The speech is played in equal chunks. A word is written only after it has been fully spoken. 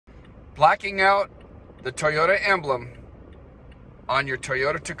blacking out the Toyota emblem on your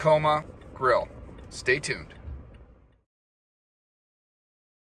Toyota Tacoma grill. Stay tuned.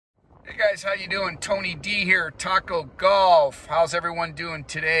 Hey guys, how you doing? Tony D here, Taco Golf. How's everyone doing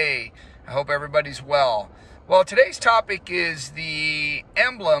today? I hope everybody's well. Well, today's topic is the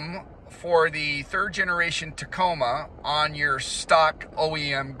emblem for the third generation Tacoma on your stock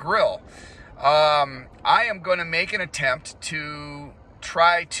OEM grill. I am going to make an attempt to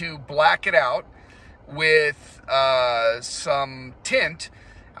try to black it out with some tint.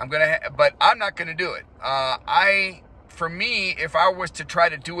 But I'm not going to do it. For me, if I was to try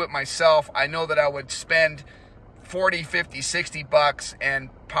to do it myself, I know that I would spend 40, 50, 60 bucks and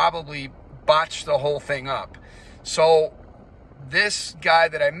probably botch the whole thing up. So this guy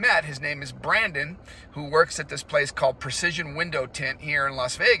that I met, his name is Brandon, who works at this place called Precision Window Tint here in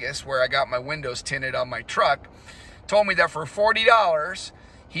Las Vegas, where I got my windows tinted on my truck, told me that for $40,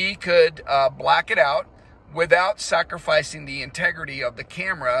 he could black it out without sacrificing the integrity of the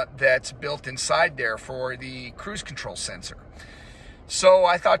camera that's built inside there for the cruise control sensor. So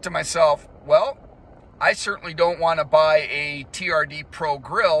I thought to myself, well, I certainly don't want to buy a TRD Pro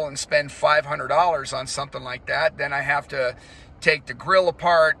grill and spend $500 on something like that. Then I have to take the grill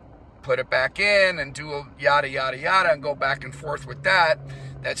apart, put it back in, and do a yada, yada, yada, and go back and forth with that.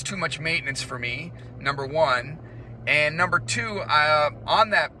 That's too much maintenance for me, number one. And number two,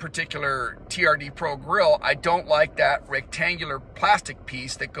 on that particular TRD Pro grill, I don't like that rectangular plastic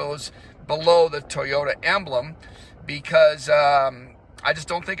piece that goes below the Toyota emblem because I just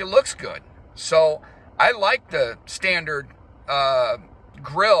don't think it looks good. So I like the standard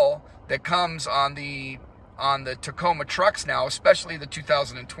grill that comes on the Tacoma trucks now, especially the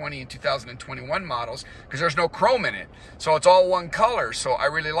 2020 and 2021 models, because there's no chrome in it. So it's all one color, so I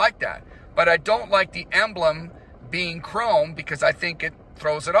really like that. But I don't like the emblem being chrome because I think it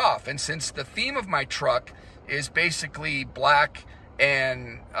throws it off. And since the theme of my truck is basically black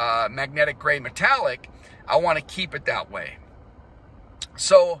and magnetic gray metallic, I want to keep it that way.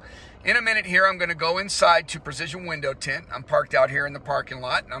 So in a minute here, I'm going to go inside to Precision Window Tint. I'm parked out here in the parking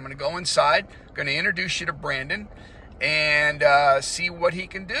lot, and I'm going to go inside. I'm going to introduce you to Brandon and see what he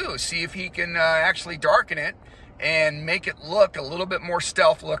can do. See if he can actually darken it and make it look a little bit more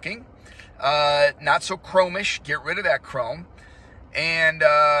stealth looking. Not so chromish, get rid of that chrome. And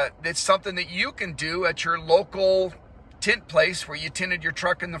it's something that you can do at your local tint place where you tinted your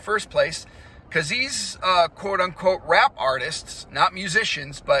truck in the first place. Because these quote-unquote rap artists, not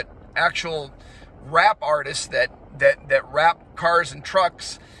musicians, but actual rap artists that wrap cars and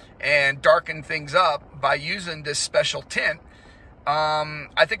trucks and darken things up by using this special tint,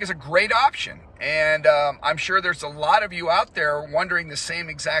 I think is a great option. And I'm sure there's a lot of you out there wondering the same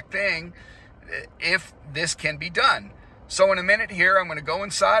exact thing, if this can be done. So in a minute here, I'm going to go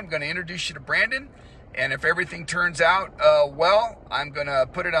inside. I'm going to introduce you to Brandon. And if everything turns out well, I'm going to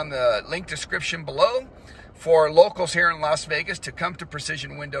put it on the link description below for locals here in Las Vegas to come to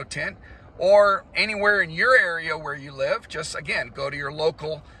Precision Window Tint, or anywhere in your area where you live. Just, again, go to your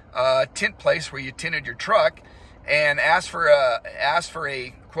local tint place where you tinted your truck and ask for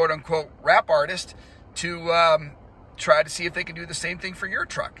a quote-unquote rap artist to try to see if they can do the same thing for your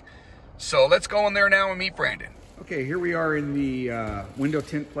truck. So let's go in there now and meet Brandon. Okay, here we are in the window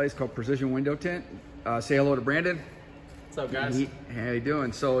tint place called Precision Window Tint. Say hello to Brandon. What's up, guys? How you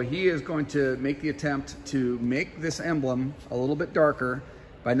doing? So he is going to make the attempt to make this emblem a little bit darker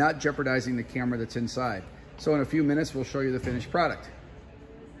by not jeopardizing the camera that's inside. So in a few minutes, we'll show you the finished product.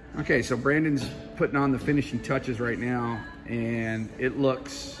 Okay, so Brandon's putting on the finishing touches right now, and it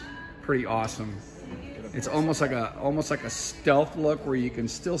looks pretty awesome. It's almost like a stealth look where you can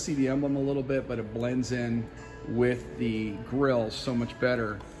still see the emblem a little bit, but it blends in with the grill so much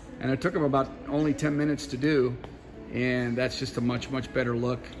better. And it took him about only 10 minutes to do, and that's just a much better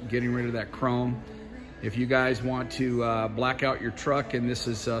look, getting rid of that chrome. If you guys want to black out your truck and this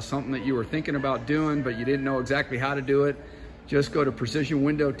is something that you were thinking about doing but you didn't know exactly how to do it, just go to Precision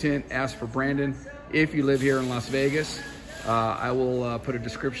Window Tint, ask for Brandon. If you live here in Las Vegas, I will put a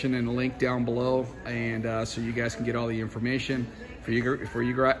description and a link down below, and so you guys can get all the information. For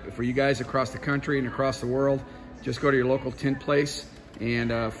you guys across the country and across the world, just go to your local tint place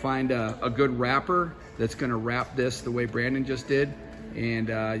and find a good wrapper that's going to wrap this the way Brandon just did, and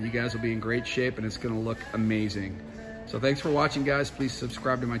you guys will be in great shape and it's going to look amazing. So thanks for watching, guys. Please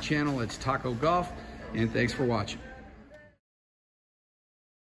subscribe to my channel. It's Taco Golf, and thanks for watching.